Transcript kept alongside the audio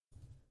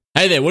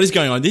Hey there, what is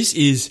going on? This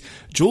is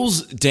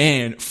Jules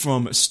Dan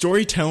from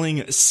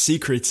Storytelling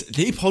Secrets,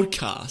 the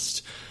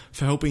podcast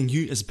for helping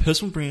you as a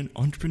personal brand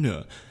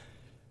entrepreneur.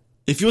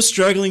 If you're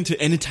struggling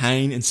to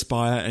entertain,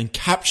 inspire, and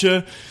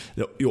capture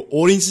your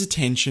audience's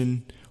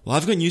attention, well,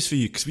 I've got news for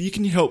you because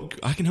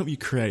I can help you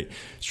create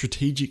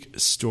strategic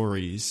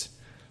stories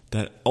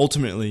that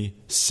ultimately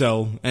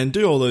sell and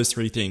do all those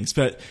three things.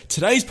 But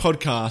today's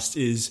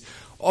podcast is,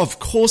 of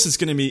course, it's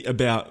going to be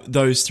about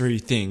those three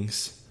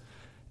things.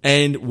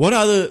 And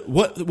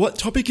what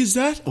topic is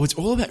that? Oh, it's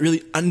all about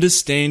really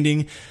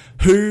understanding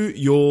who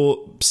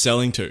you're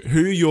selling to,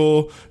 who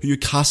your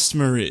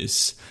customer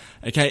is.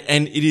 Okay.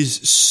 And it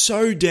is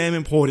so damn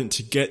important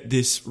to get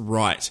this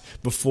right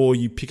before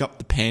you pick up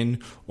the pen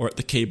or at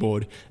the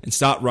keyboard and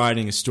start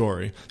writing a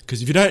story.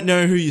 Because if you don't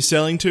know who you're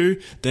selling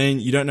to, then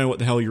you don't know what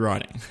the hell you're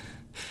writing.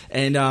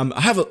 And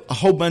I have a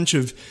whole bunch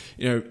of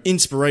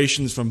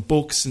inspirations from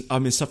books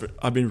and stuff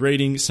I've been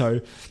reading.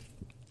 So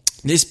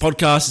this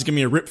podcast is going to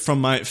be a rip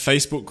from my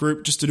Facebook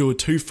group just to do a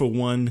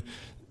 2-for-1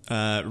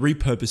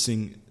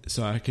 repurposing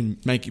so I can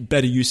make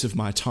better use of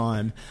my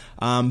time.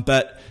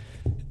 But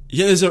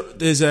yeah,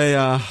 there's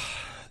a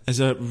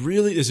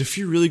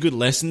few really good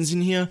lessons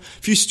in here,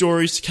 a few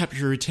stories to capture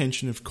your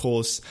attention, of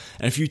course,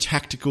 and a few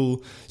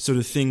tactical sort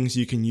of things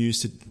you can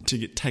use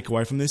to take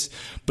away from this.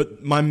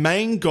 But my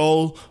main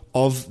goal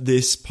of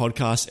this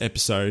podcast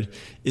episode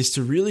is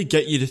to really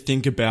get you to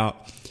think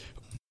about,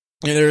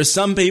 there are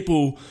some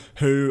people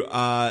who,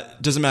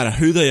 doesn't matter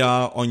who they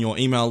are on your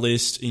email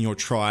list, in your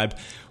tribe,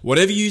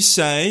 whatever you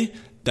say,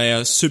 they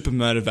are super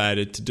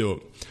motivated to do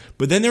it.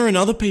 But then there are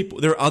other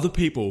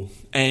people,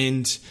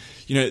 and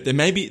they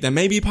may be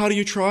a part of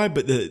your tribe,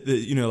 but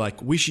they're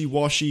like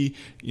wishy-washy,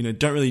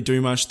 don't really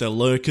do much, they're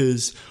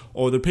lurkers,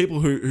 or the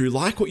people who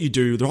like what you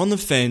do, they're on the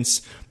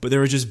fence, but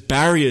there are just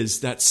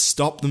barriers that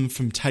stop them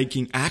from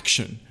taking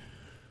action.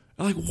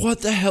 Like, what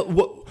the hell?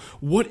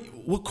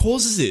 What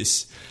causes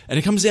this? And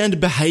it comes down to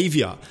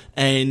behavior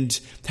and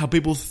how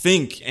people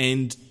think.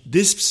 And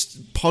this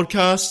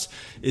podcast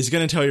is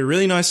going to tell you a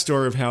really nice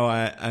story of how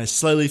I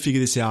slowly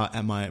figured this out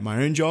at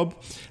my own job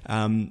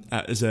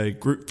as a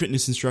group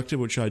fitness instructor,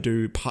 which I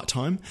do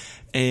part-time,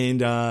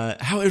 and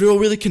how it all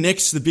really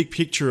connects to the big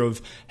picture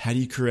of how do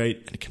you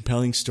create a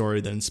compelling story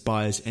that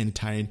inspires,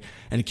 entertain,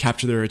 and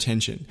capture their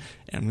attention.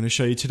 And I'm going to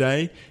show you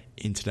today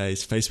in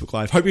today's Facebook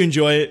Live. Hope you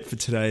enjoy it for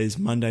today's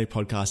Monday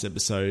podcast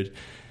episode,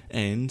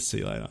 and see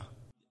you later.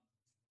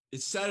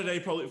 It's Saturday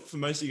probably for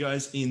most of you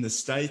guys in the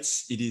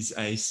States. It is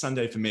a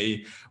Sunday for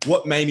me.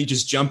 What made me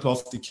just jump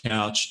off the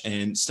couch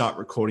and start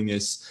recording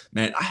this?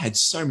 Man, I had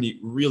so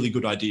many really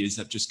good ideas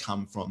that just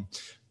come from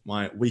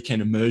my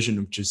weekend immersion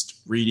of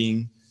just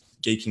reading,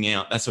 geeking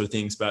out, that sort of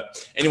things.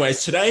 But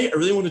anyways, today I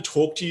really want to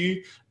talk to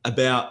you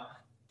about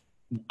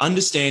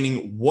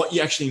understanding what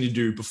you actually need to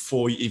do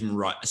before you even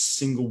write a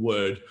single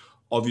word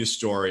of your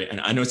story. And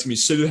I know it's going to be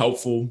super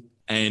helpful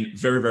and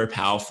very, very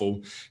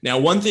powerful. Now,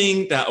 one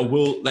thing that I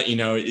will let you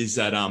know is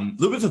that a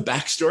little bit of a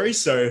backstory.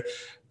 So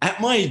at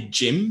my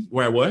gym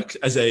where I work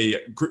as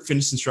a group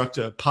fitness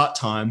instructor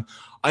part-time,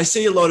 I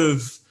see a lot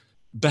of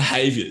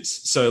behaviors.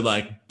 So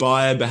like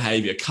buyer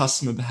behavior,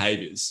 customer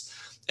behaviors.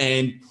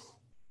 And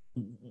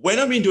when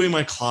I've been doing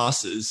my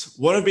classes,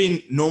 what I've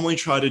been normally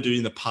trying to do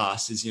in the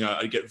past is,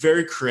 I'd get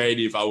very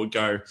creative. I'd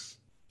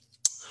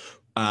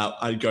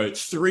go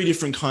 3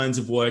 different kinds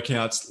of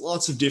workouts,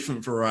 lots of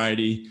different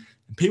variety.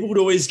 And people would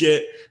always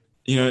get,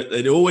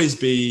 they'd always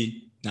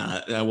be,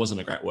 nah, that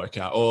wasn't a great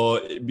workout. Or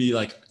it'd be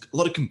like a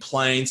lot of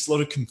complaints, a lot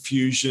of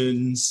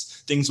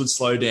confusions, things would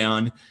slow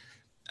down.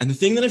 And the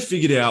thing that I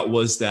figured out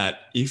was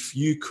that if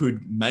you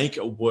could make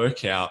a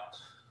workout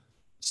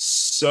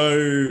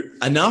so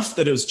enough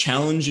that it was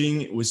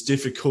challenging, it was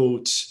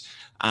difficult,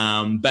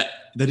 but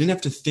they didn't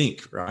have to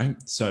think, right?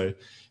 So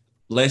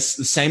the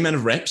same amount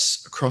of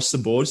reps across the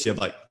board. So you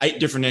have like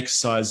 8 different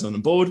exercises on the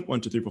board,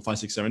 1, 2, 3, 4, 5,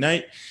 6, 7,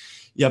 8.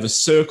 You have a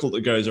circle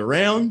that goes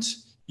around.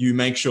 You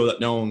make sure that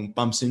no one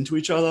bumps into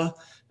each other.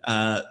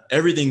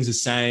 Everything's the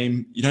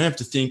same. You don't have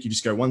to think. You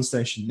just go one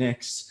station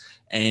next.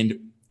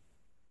 And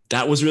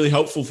that was really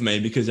helpful for me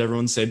because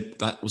everyone said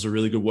that was a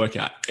really good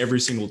workout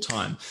every single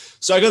time.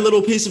 So I got a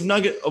little piece of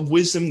nugget of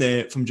wisdom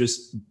there from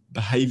just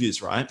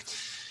behaviors, right?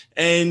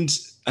 And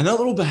another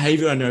little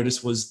behavior I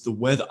noticed was the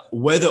weather.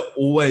 Weather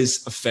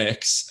always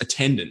affects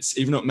attendance,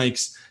 even though it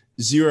makes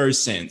 0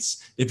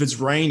 sense. If it's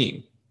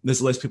raining,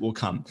 there's less people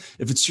come.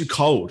 If it's too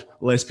cold,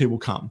 less people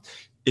come.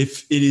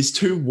 If it is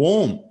too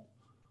warm,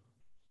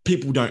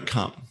 people don't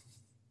come.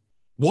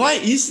 Why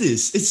is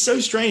this? It's so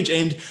strange.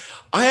 And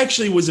I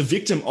actually was a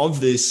victim of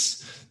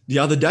this the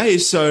other day.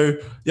 So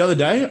the other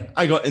day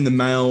I got in the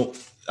mail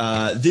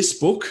this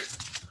book,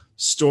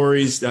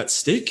 Stories That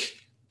Stick.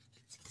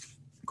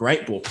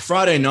 Great book.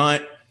 Friday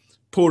night,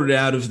 pulled it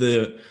out of my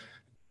the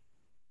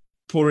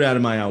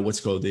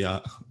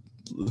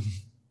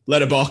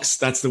letterbox.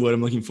 That's the word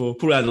I'm looking for.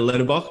 Pulled it out of the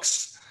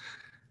letterbox,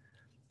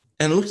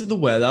 and I looked at the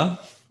weather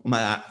on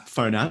my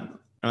phone app.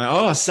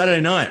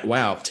 Saturday night.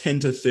 Wow,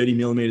 10 to 30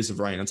 millimeters of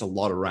rain. That's a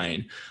lot of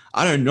rain.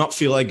 I do not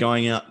feel like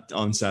going out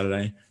on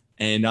Saturday,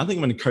 and I think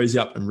I'm going to cozy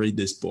up and read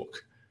this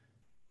book.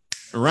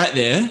 Right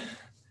there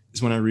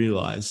is when I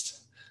realized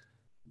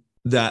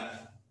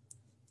that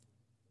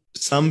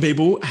some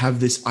people have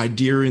this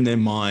idea in their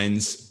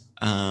minds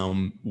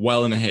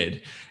well in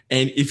ahead.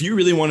 And if you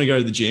really want to go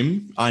to the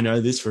gym, I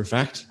know this for a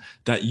fact,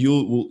 that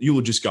you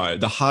will just go.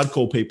 The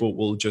hardcore people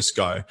will just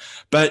go.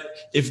 But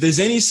if there's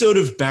any sort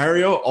of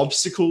barrier,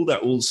 obstacle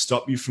that will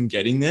stop you from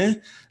getting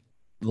there,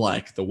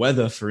 like the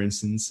weather, for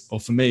instance, or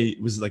for me,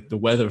 it was like the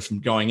weather from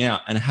going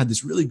out, and I had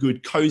this really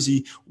good,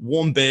 cozy,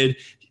 warm bed,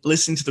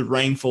 listening to the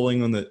rain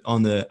falling on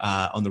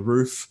the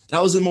roof.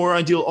 That was a more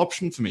ideal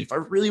option for me. If I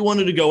really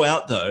wanted to go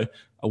out, though,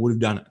 I would have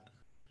done it.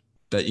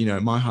 But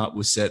my heart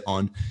was set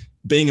on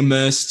being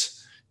immersed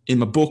in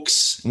my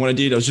books. And what I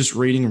did, I was just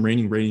reading.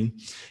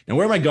 Now,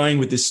 where am I going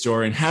with this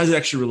story, and how does it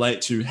actually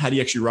relate to how do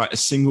you actually write a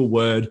single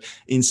word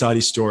inside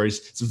his stories?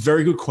 It's a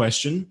very good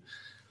question,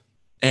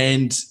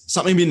 and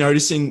something I've been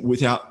noticing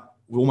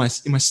in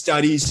my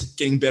studies,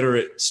 getting better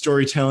at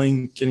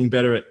storytelling, getting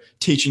better at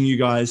teaching you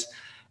guys,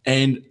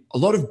 and a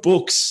lot of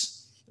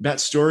books about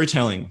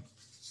storytelling,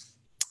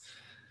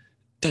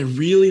 they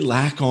really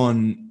lack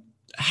on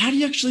how do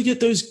you actually get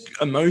those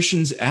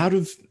emotions out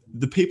of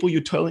the people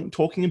you're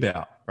talking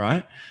about,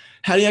 right?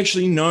 How do you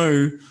actually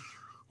know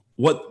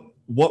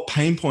what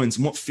pain points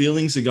and what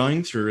feelings are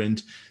going through?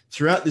 And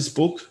throughout this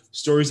book,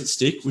 Stories That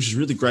Stick, which is a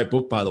really great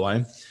book, by the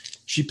way,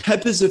 she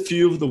peppers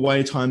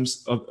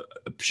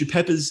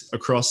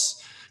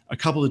across a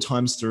couple of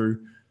times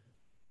through,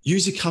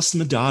 use your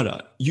customer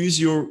data, use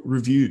your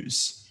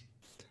reviews.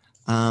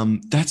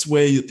 That's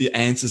where the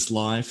answers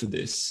lie for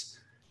this.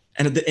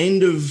 And at the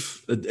end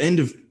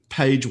of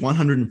page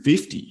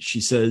 150,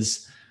 she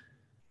says,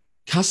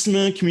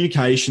 customer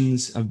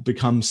communications have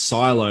become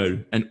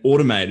siloed and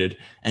automated,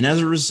 and as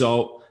a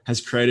result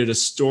has created a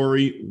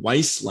story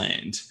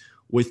wasteland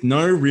with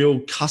no real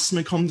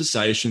customer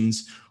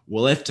conversations.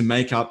 We're left to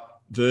make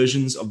up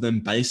versions of them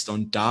based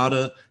on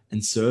data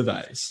and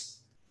surveys.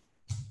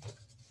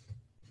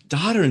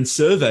 Data and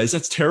surveys,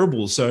 that's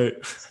terrible. So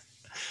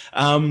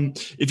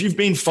if you've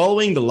been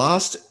following the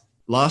last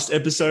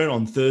episode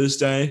on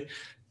Thursday,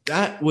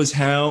 that was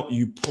how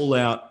you pull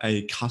out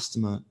a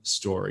customer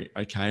story,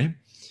 okay?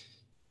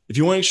 If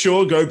you weren't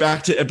sure, go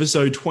back to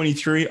episode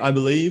 23, I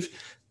believe,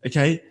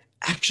 okay?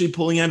 Actually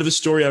pulling out of a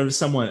story out of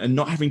someone and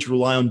not having to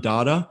rely on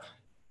data.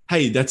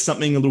 Hey, that's a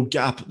little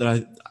gap that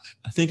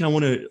I think I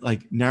want to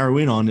narrow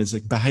in on, is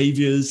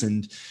behaviors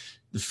and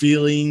the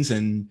feelings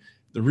and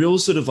the real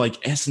sort of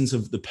essence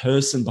of the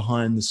person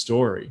behind the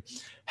story.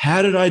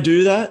 How did I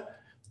do that?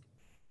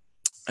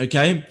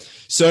 Okay,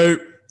 so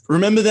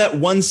remember that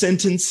one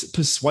sentence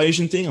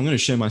persuasion thing? I'm going to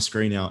share my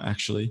screen now,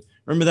 actually.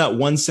 Remember that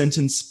one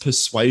sentence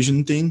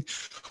persuasion thing?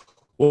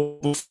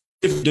 Well,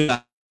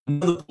 another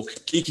book,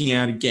 Geeking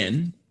Out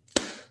Again,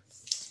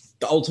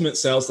 The Ultimate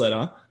Sales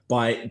Letter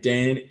by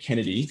Dan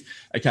Kennedy.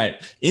 Okay,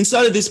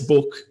 inside of this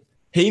book,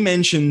 he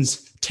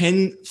mentions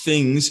 10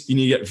 things you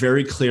need to get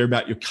very clear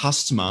about your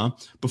customer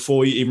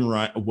before you even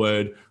write a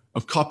word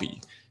of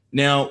copy.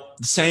 Now,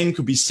 the same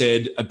could be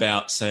said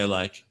about, say,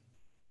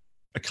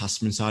 a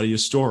customer inside of your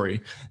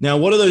story. Now,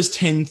 what are those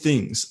 10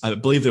 things? I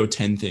believe there were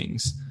 10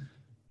 things.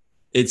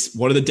 It's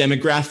what are the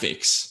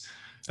demographics?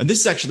 And this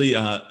is actually,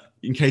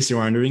 in case you're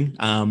wondering,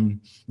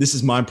 this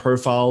is my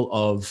profile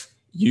of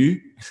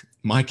you,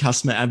 my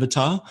customer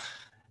avatar.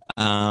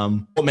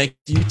 What makes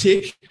you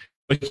tick?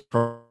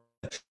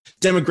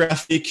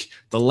 Demographic,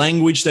 the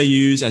language they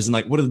use, as in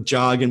what are the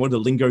jargon, what are the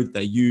lingo that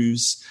they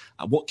use,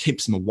 what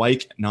keeps them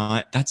awake at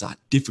night? That's a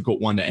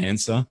difficult one to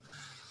answer.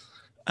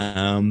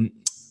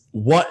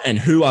 What and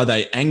who are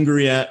they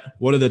angry at?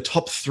 What are the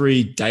top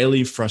 3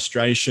 daily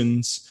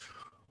frustrations?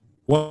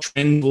 What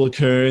trend will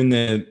occur in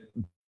their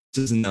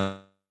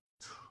business?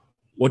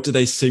 What do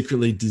they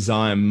secretly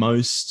desire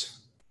most?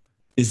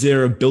 Is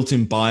there a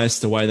built-in bias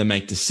the way they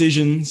make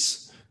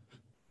decisions?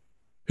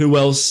 Who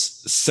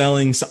else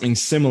selling something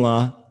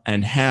similar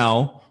and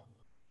how?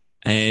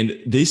 And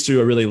these two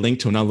are really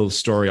linked to another little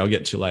story I'll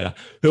get to later.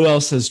 Who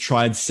else has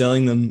tried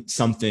selling them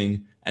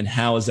something and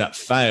how has that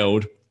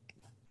failed?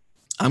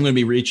 I'm going to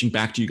be reaching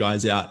back to you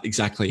guys out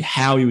exactly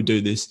how you would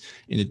do this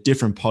in a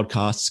different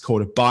podcast. It's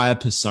called a buyer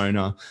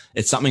persona.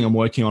 It's something I'm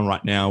working on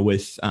right now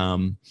with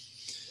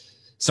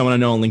someone I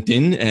know on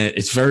LinkedIn.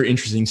 It's very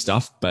interesting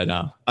stuff, but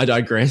I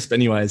digress. But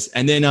anyways,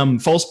 and then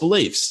false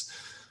beliefs.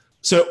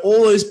 So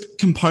all those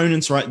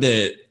components right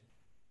there,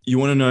 you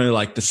want to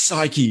know the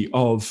psyche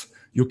of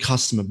your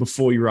customer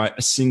before you write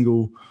a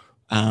single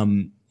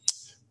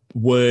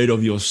word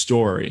of your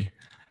story.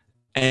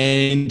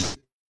 And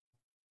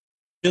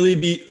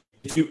really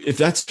if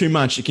that's too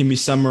much, it can be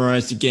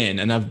summarized again.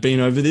 And I've been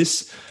over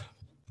this,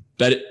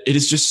 but it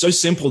is just so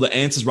simple. The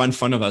answers right in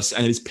front of us.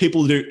 And it is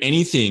people do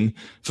anything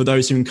for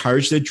those who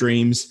encourage their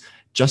dreams,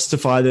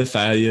 justify their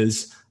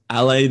failures,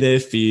 allay their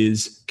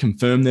fears,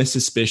 confirm their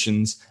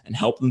suspicions, and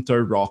help them throw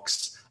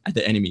rocks at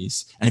their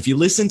enemies. And if you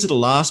listen to the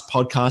last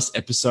podcast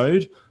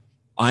episode,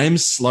 I am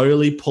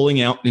slowly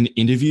pulling out an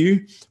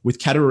interview with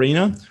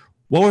Katerina.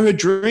 What were her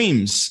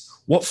dreams?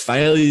 What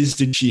failures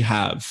did she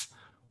have?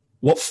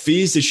 What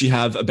fears did she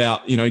have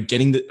about,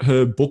 getting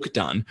her book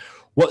done?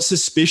 What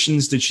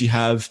suspicions did she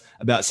have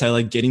about, say,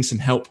 like getting some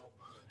help?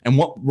 And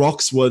what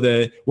rocks were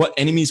there? What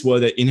enemies were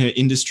there in her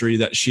industry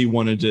that she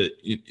wanted to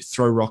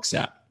throw rocks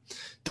at?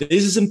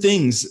 These are some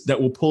things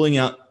that we're pulling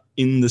out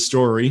in the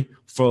story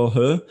for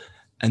her.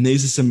 And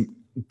these are some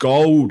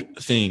gold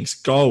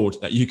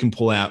that you can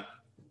pull out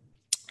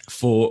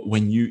for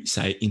when you,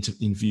 say,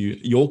 interview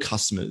your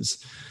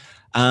customers.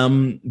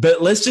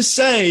 But let's just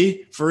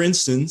say, for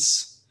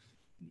instance,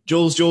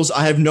 Jules,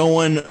 I have no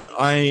one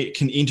I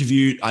can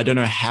interview. I don't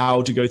know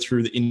how to go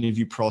through the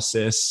interview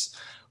process.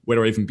 Where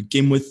do I even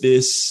begin with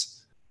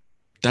this?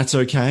 That's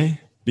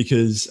okay,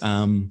 because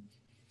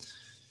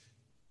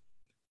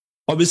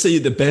obviously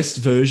the best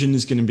version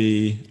is going to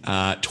be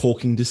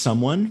talking to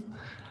someone.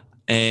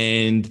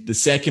 And the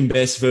second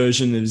best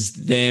version is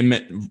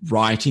them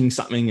writing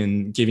something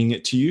and giving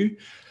it to you.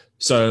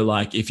 So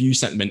like if you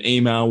sent them an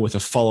email with a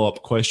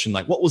follow-up question,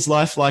 like what was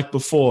life like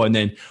before? And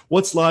then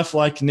what's life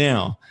like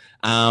now?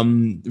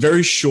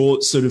 Very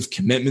short sort of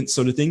commitment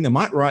sort of thing. They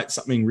might write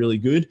something really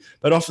good,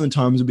 but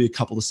oftentimes it'll be a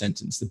couple of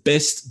sentences.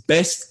 The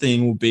best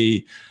thing will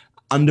be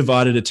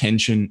undivided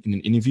attention in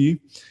an interview.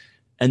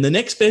 And the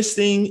next best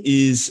thing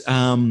is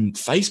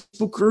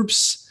Facebook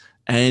groups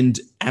and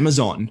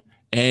Amazon.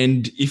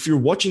 And if you're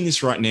watching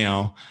this right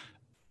now,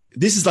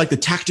 this is like the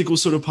tactical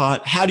sort of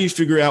part. How do you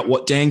figure out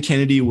what Dan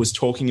Kennedy was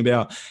talking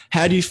about?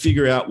 How do you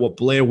figure out what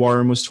Blair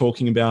Warren was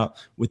talking about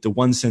with the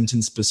one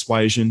sentence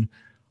persuasion?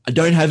 I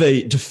don't have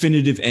a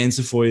definitive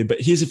answer for you,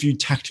 but here's a few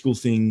tactical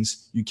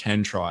things you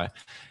can try.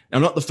 Now,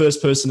 I'm not the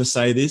first person to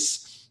say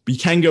this, but you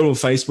can go to a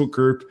Facebook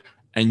group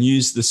and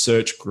use the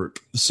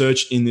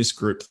search in this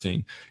group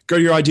thing. Go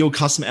to your ideal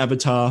customer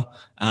avatar.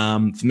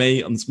 For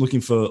me, I'm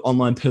looking for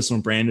online personal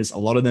branders. A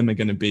lot of them are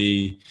going to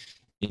be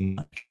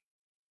in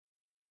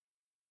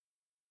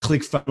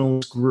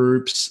ClickFunnels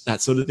groups,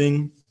 that sort of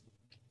thing.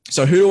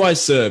 So who do I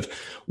serve?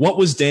 What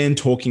was Dan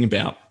talking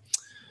about?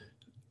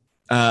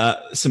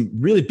 Some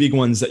really big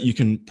ones that you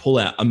can pull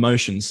out.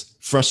 Emotions,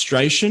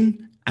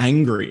 frustration,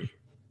 angry.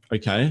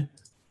 Okay.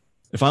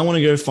 If I want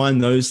to go find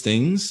those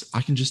things,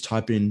 I can just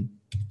type in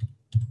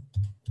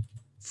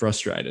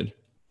frustrated.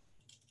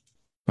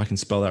 If I can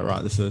spell that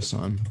right the first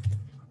time.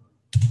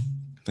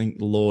 Thank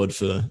the Lord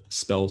for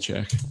spell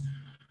check.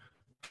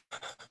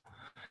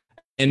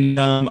 And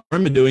I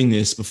remember doing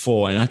this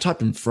before, and I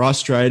type in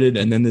frustrated,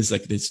 and then there's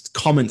like these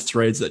comment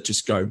threads that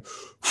just go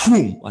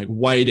like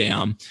way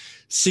down,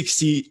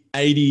 60,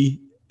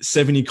 80,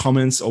 70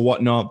 comments or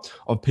whatnot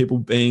of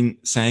people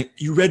saying,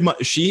 you read my,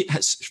 she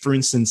has, for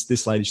instance,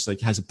 this lady, she's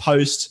like, has a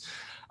post.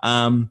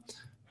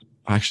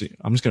 Actually,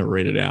 I'm just going to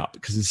read it out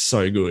because it's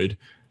so good.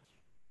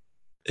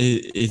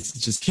 It's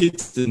just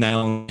hits the nail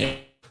on the head.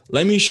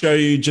 Let me show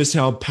you just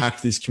how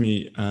packed this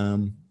community.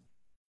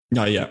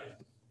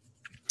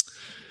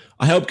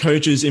 I help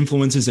coaches,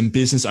 influencers, and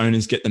business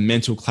owners get the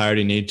mental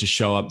clarity needed to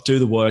show up, do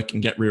the work,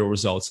 and get real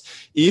results.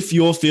 If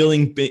you're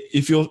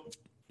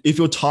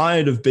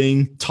tired of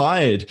being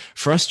tired,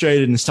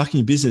 frustrated, and stuck in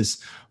your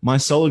business, my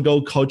Solid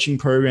Gold coaching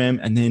program,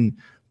 and then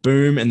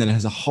boom, and then it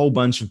has a whole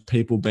bunch of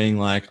people being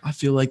like, I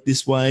feel like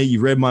this way,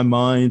 you read my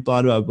mind,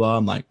 blah, blah, blah.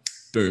 I'm like,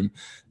 boom.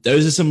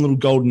 Those are some little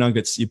gold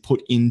nuggets you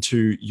put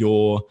into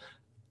your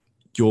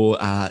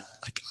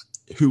like,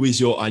 who is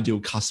your ideal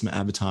customer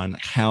avatar and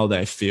like how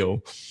they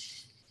feel.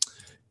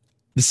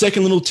 The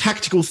second little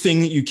tactical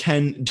thing that you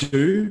can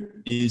do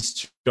is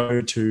to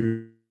go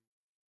to,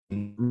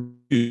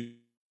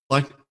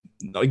 like,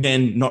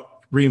 again,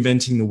 not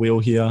reinventing the wheel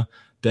here,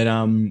 but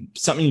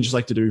something you just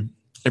like to do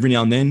every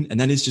now and then, and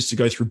that is just to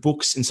go through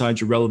books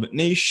inside your relevant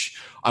niche.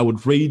 I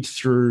would read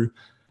through,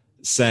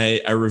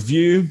 say, a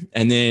review,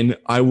 and then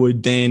I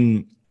would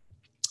then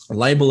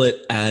label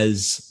it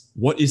as,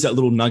 what is that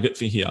little nugget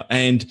for here?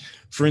 And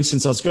for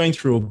instance, I was going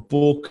through a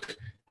book,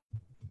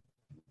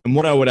 and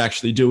what I would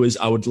actually do is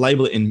I would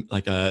label it in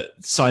like a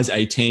size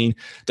 18.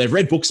 They've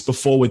read books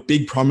before with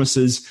big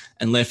promises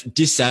and left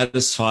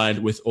dissatisfied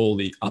with all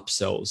the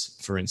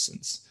upsells, for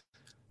instance.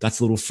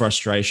 That's a little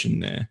frustration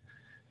there.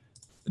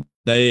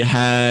 They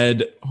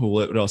had,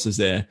 what else is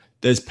there?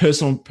 There's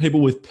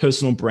people with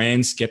personal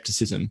brand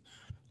skepticism.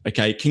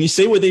 Okay, can you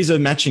see where these are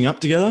matching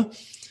up together?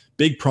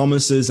 Big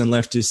promises and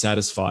left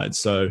dissatisfied.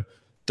 So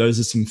those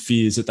are some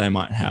fears that they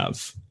might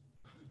have.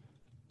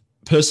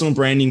 Personal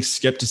branding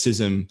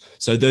skepticism.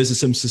 So those are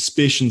some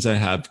suspicions they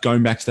have,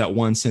 going back to that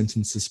one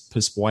sentence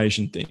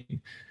persuasion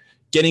thing.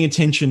 Getting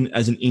attention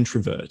as an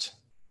introvert.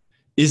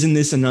 Isn't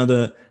this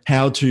another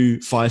how-to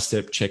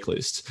 5-step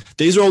checklist?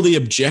 These are all the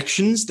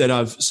objections that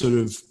I've sort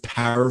of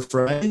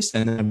paraphrased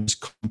and then I've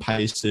just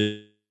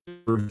pasted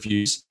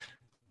reviews.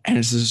 And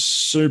it's a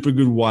super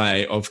good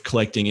way of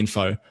collecting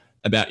info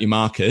about your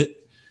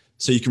market.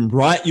 So you can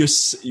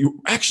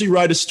actually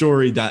write a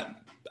story that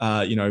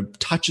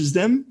touches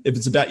them if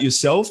it's about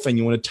yourself and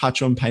you want to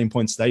touch on pain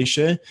points they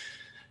share.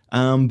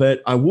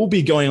 But I will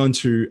be going on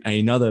to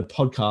another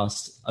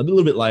podcast a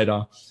little bit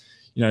later.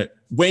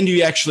 When do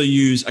you actually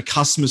use a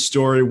customer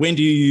story? When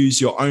do you use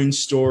your own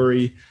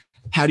story?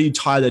 How do you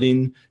tie that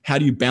in? How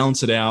do you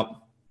balance it out?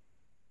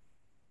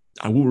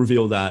 I will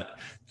reveal that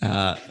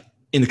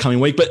in the coming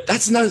week. But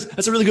that's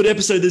a really good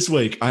episode this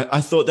week.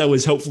 I thought that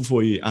was helpful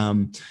for you.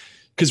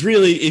 Because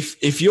really,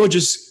 if you're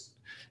just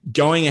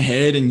going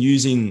ahead and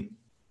using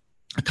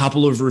a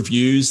couple of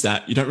reviews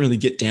that you don't really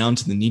get down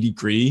to the nitty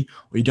gritty,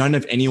 or you don't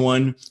have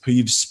anyone who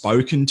you've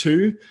spoken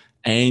to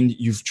and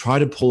you've tried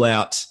to pull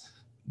out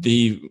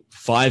the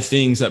 5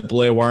 things that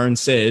Blair Warren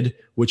said,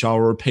 which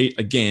I'll repeat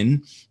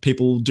again,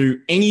 people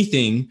do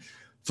anything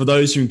for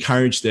those who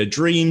encourage their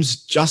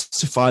dreams,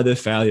 justify their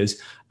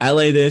failures,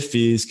 allay their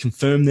fears,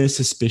 confirm their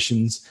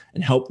suspicions,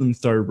 and help them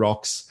throw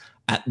rocks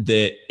at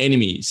their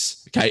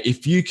enemies. Okay,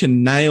 if you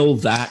can nail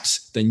that,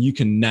 then you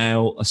can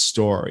nail a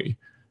story.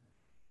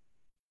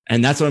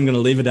 And that's what I'm going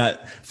to leave it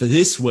at for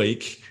this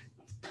week.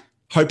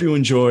 Hope you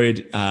enjoyed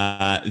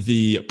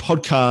the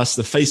podcast,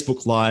 the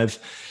Facebook Live.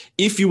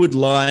 If you would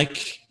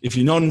like, if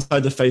you're not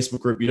inside the Facebook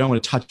group, you don't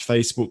want to touch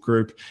Facebook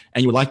group,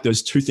 and you would like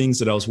those 2 things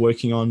that I was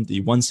working on,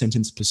 the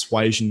 1-sentence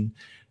persuasion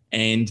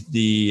and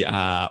the,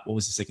 what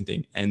was the second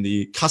thing? And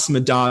the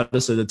customer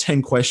data. So the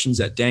 10 questions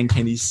that Dan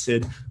Kennedy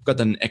said, I've got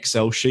that in an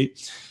Excel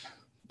sheet.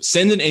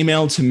 Send an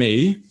email to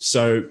me.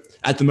 So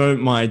at the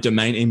moment, my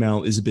domain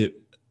email is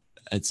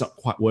it's not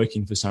quite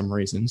working for some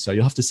reason. So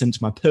you'll have to send it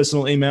to my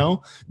personal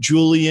email,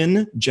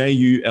 Julian,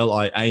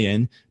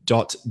 Julian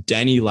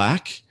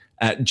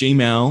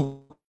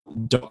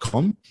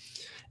 .dannylack@gmail.com.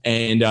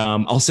 And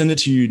I'll send it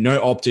to you.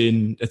 No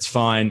opt-in. It's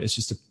fine. It's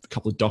just a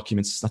couple of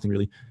documents. It's nothing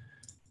really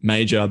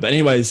major. But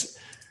anyways,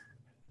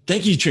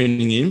 thank you for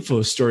tuning in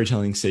for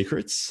Storytelling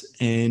Secrets.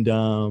 And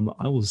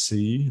I will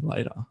see you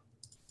later.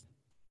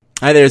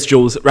 Hey there, it's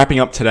Jules, wrapping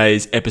up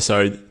today's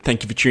episode.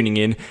 Thank you for tuning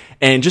in.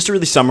 And just to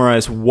really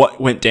summarize what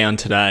went down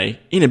today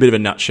in a bit of a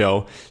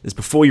nutshell is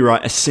before you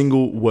write a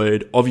single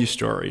word of your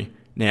story.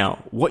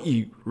 Now, what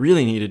you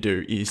really need to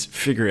do is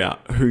figure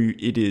out who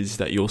it is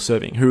that you're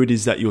serving, who it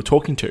is that you're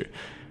talking to.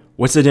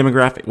 What's their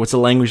demographic? What's the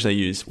language they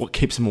use? What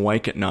keeps them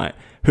awake at night?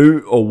 Who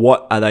or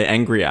what are they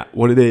angry at?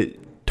 What are their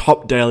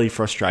top daily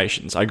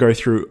frustrations? I go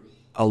through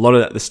a lot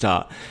of that at the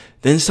start.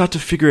 Then start to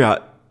figure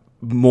out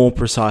more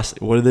precisely,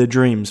 what are their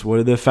dreams? What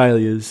are their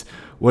failures?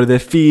 What are their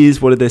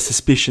fears? What are their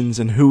suspicions?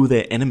 And who are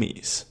their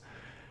enemies?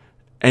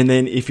 And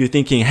then if you're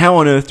thinking, how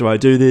on earth do I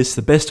do this?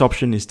 The best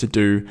option is to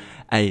do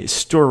a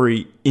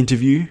story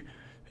interview.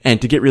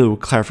 And to get really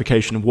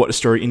clarification of what a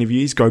story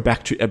interview is, go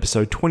back to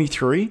episode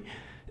 23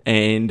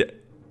 and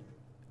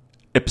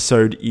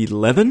episode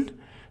 11.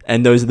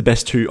 And those are the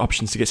best 2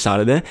 options to get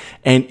started there.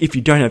 And if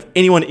you don't have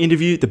anyone to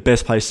interview, the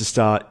best place to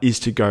start is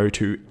to go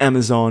to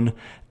Amazon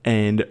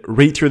and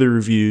read through the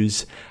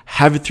reviews,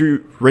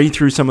 read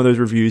through some of those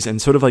reviews and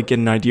sort of like get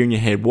an idea in your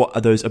head, what are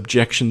those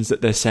objections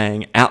that they're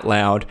saying out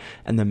loud,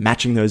 and then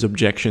matching those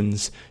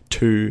objections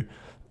to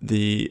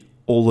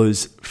all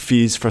those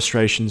fears,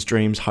 frustrations,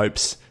 dreams,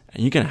 hopes,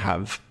 and you're going to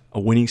have a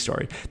winning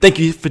story. Thank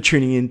you for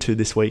tuning in to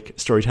this week,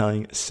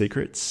 Storytelling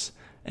Secrets,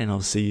 and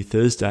I'll see you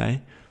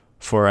Thursday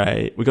for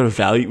we got a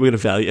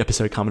value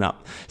episode coming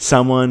up.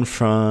 Someone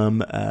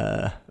from,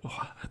 I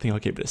think I'll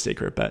keep it a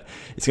secret, but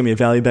it's going to be a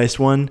value-based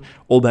one,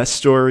 all about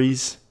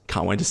stories.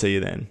 Can't wait to see you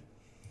then.